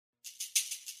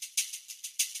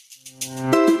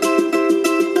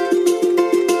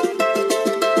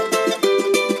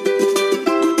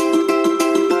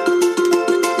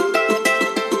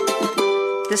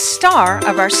star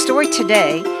of our story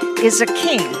today is a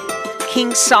king,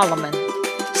 King Solomon.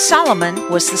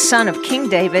 Solomon was the son of King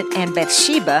David and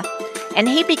Bathsheba, and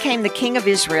he became the king of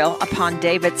Israel upon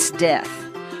David's death.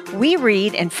 We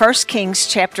read in 1 Kings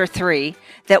chapter 3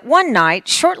 that one night,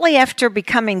 shortly after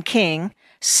becoming king,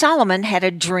 Solomon had a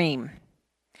dream.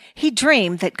 He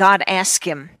dreamed that God asked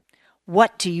him,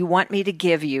 "What do you want me to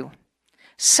give you?"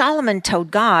 Solomon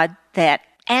told God that,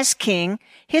 as king,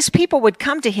 his people would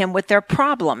come to him with their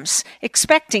problems,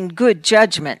 expecting good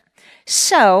judgment.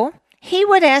 So he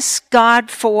would ask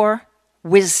God for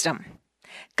wisdom.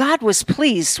 God was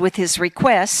pleased with his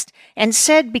request and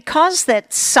said because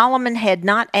that Solomon had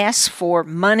not asked for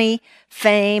money,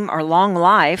 fame, or long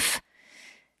life,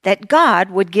 that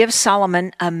God would give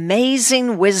Solomon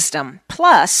amazing wisdom,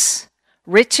 plus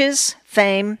riches,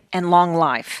 fame, and long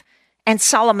life. And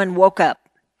Solomon woke up.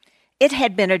 It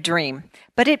had been a dream,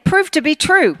 but it proved to be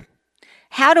true.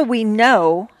 How do we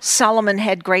know Solomon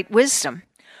had great wisdom?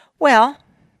 Well,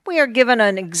 we are given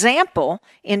an example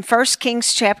in 1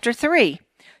 Kings chapter 3.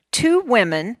 Two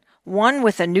women, one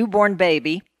with a newborn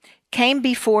baby, came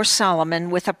before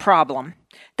Solomon with a problem.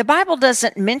 The Bible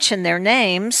doesn't mention their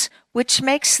names, which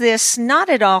makes this not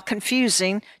at all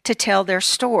confusing to tell their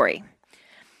story.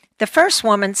 The first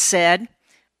woman said,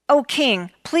 "O king,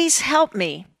 please help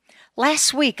me.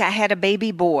 Last week I had a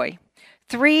baby boy.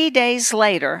 3 days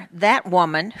later, that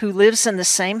woman who lives in the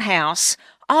same house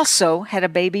also had a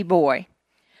baby boy.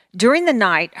 During the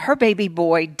night, her baby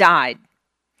boy died.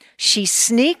 She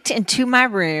sneaked into my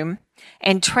room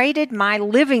and traded my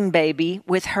living baby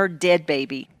with her dead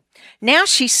baby. Now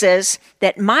she says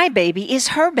that my baby is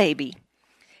her baby.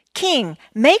 King,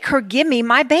 make her give me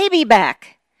my baby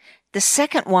back." The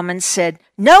second woman said,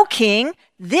 "No, king,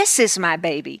 this is my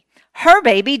baby. Her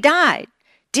baby died.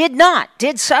 Did not,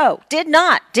 did so, did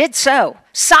not, did so.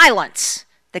 Silence,"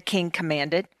 the king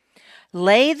commanded.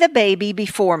 "Lay the baby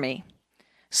before me.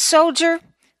 Soldier,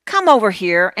 come over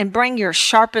here and bring your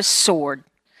sharpest sword.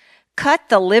 Cut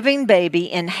the living baby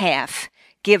in half.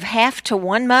 Give half to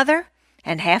one mother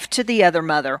and half to the other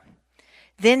mother."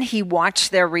 Then he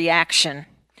watched their reaction.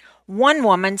 One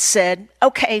woman said,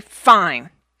 "Okay,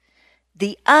 fine."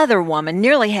 The other woman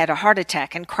nearly had a heart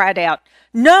attack and cried out,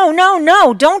 "No, no,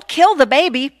 no, don't kill the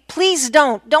baby. Please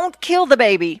don't kill the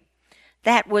baby."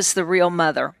 That was the real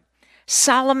mother.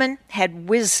 Solomon had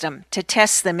wisdom to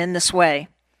test them in this way.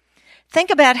 Think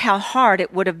about how hard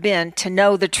it would have been to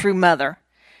know the true mother.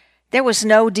 There was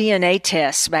no DNA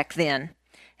test back then.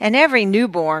 And every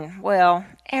newborn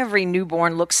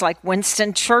looks like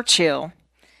Winston Churchill.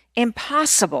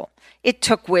 Impossible. It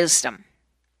took wisdom.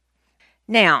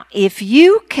 Now, if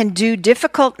you can do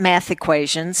difficult math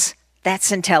equations,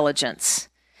 that's intelligence.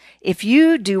 If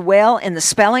you do well in the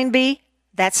spelling bee,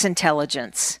 that's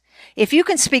intelligence. If you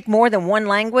can speak more than one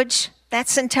language,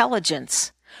 that's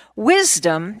intelligence.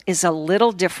 Wisdom is a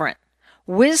little different.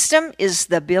 Wisdom is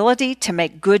the ability to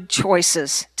make good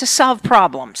choices, to solve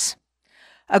problems.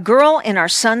 A girl in our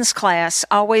son's class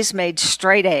always made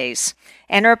straight A's,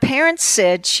 and her parents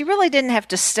said she really didn't have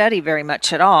to study very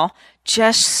much at all,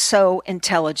 just so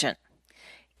intelligent.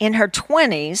 In her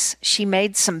 20s, she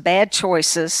made some bad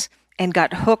choices and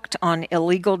got hooked on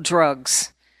illegal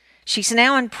drugs. She's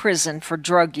now in prison for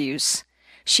drug use.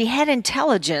 She had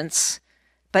intelligence,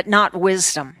 but not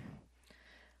wisdom.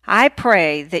 I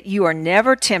pray that you are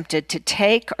never tempted to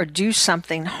take or do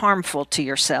something harmful to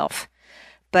yourself,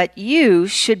 but you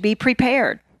should be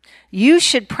prepared. You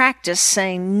should practice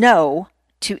saying no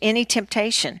to any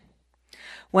temptation.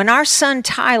 When our son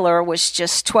Tyler was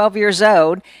just 12 years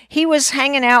old, he was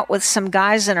hanging out with some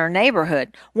guys in our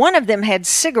neighborhood. One of them had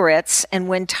cigarettes, and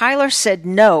when Tyler said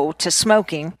no to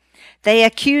smoking, they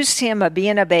accused him of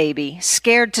being a baby,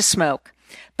 scared to smoke.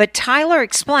 But Tyler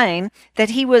explained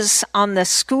that he was on the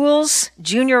school's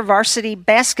junior varsity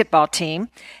basketball team,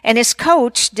 and his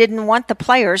coach didn't want the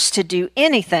players to do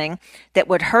anything that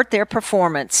would hurt their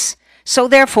performance. So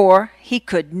therefore, he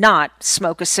could not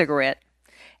smoke a cigarette.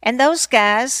 And those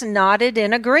guys nodded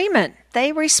in agreement.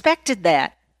 They respected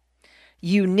that.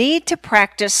 You need to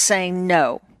practice saying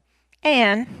no.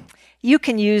 And you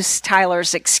can use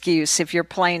Tyler's excuse if you're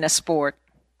playing a sport.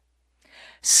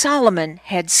 Solomon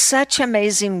had such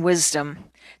amazing wisdom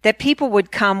that people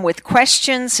would come with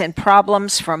questions and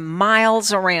problems from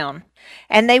miles around,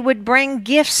 and they would bring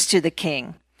gifts to the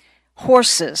king: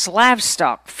 horses,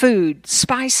 livestock, food,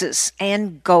 spices,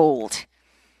 and gold.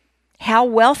 How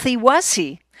wealthy was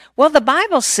he? Well, the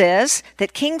Bible says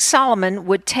that King Solomon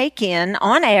would take in,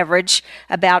 on average,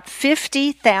 about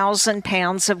 50,000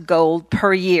 pounds of gold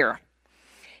per year.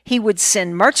 He would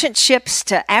send merchant ships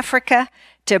to Africa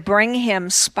to bring him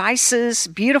spices,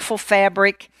 beautiful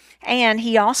fabric, and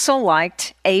he also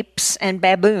liked apes and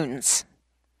baboons.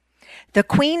 The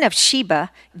Queen of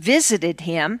Sheba visited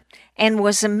him and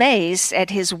was amazed at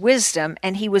his wisdom,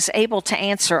 and he was able to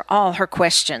answer all her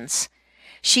questions.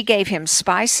 She gave him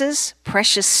spices,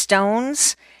 precious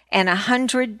stones, and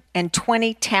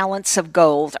 120 talents of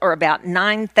gold, or about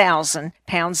 9,000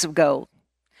 pounds of gold.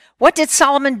 What did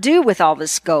Solomon do with all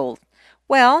this gold?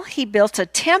 Well, he built a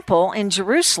temple in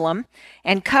Jerusalem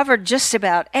and covered just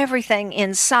about everything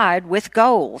inside with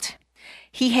gold.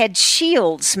 He had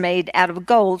shields made out of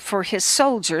gold for his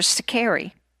soldiers to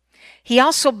carry. He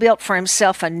also built for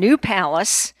himself a new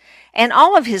palace, and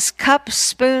all of his cups,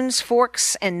 spoons,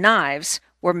 forks, and knives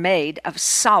were made of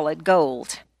solid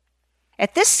gold.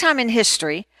 At this time in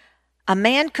history, a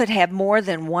man could have more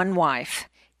than one wife.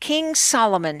 King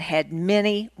Solomon had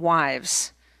many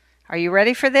wives. Are you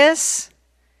ready for this?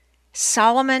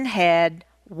 Solomon had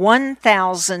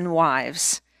 1,000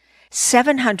 wives,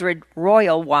 700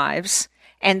 royal wives,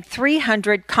 and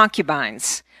 300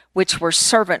 concubines, which were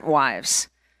servant wives.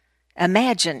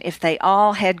 Imagine if they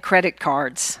all had credit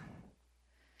cards.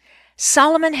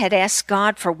 Solomon had asked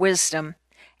God for wisdom,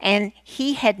 and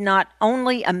he had not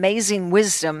only amazing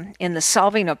wisdom in the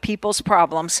solving of people's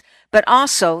problems, but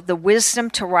also the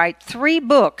wisdom to write 3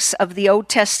 books of the Old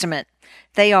Testament.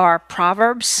 They are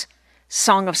Proverbs,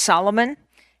 Song of Solomon,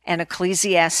 and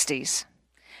Ecclesiastes.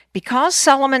 Because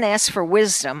Solomon asked for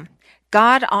wisdom,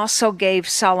 God also gave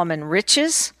Solomon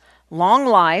riches, long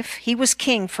life, he was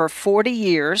king for 40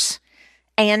 years,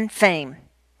 and fame.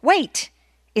 Wait,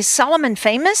 is Solomon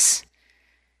famous?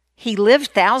 He lived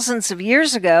thousands of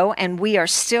years ago, and we are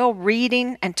still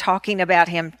reading and talking about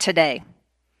him today.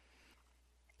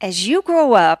 As you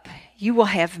grow up, you will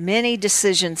have many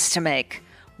decisions to make.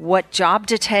 What job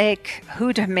to take,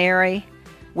 who to marry,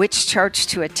 which church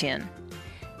to attend.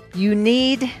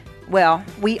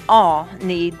 We all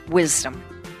need wisdom.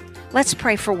 Let's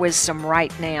pray for wisdom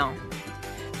right now.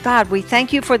 God, we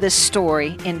thank you for this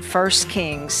story in 1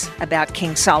 Kings about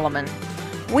King Solomon.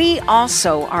 We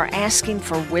also are asking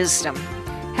for wisdom.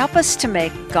 Help us to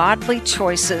make godly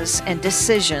choices and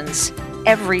decisions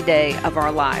every day of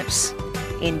our lives.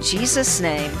 In Jesus'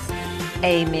 name,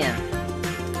 amen.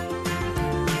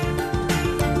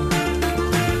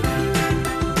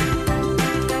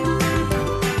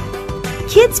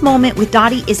 Kids Moment with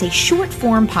Dottie is a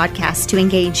short-form podcast to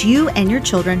engage you and your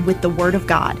children with the Word of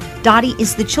God. Dottie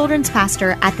is the children's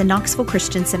pastor at the Knoxville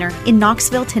Christian Center in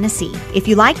Knoxville, Tennessee. If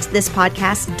you liked this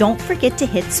podcast, don't forget to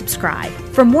hit subscribe.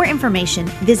 For more information,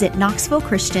 visit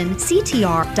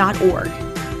knoxvillechristianctr.org.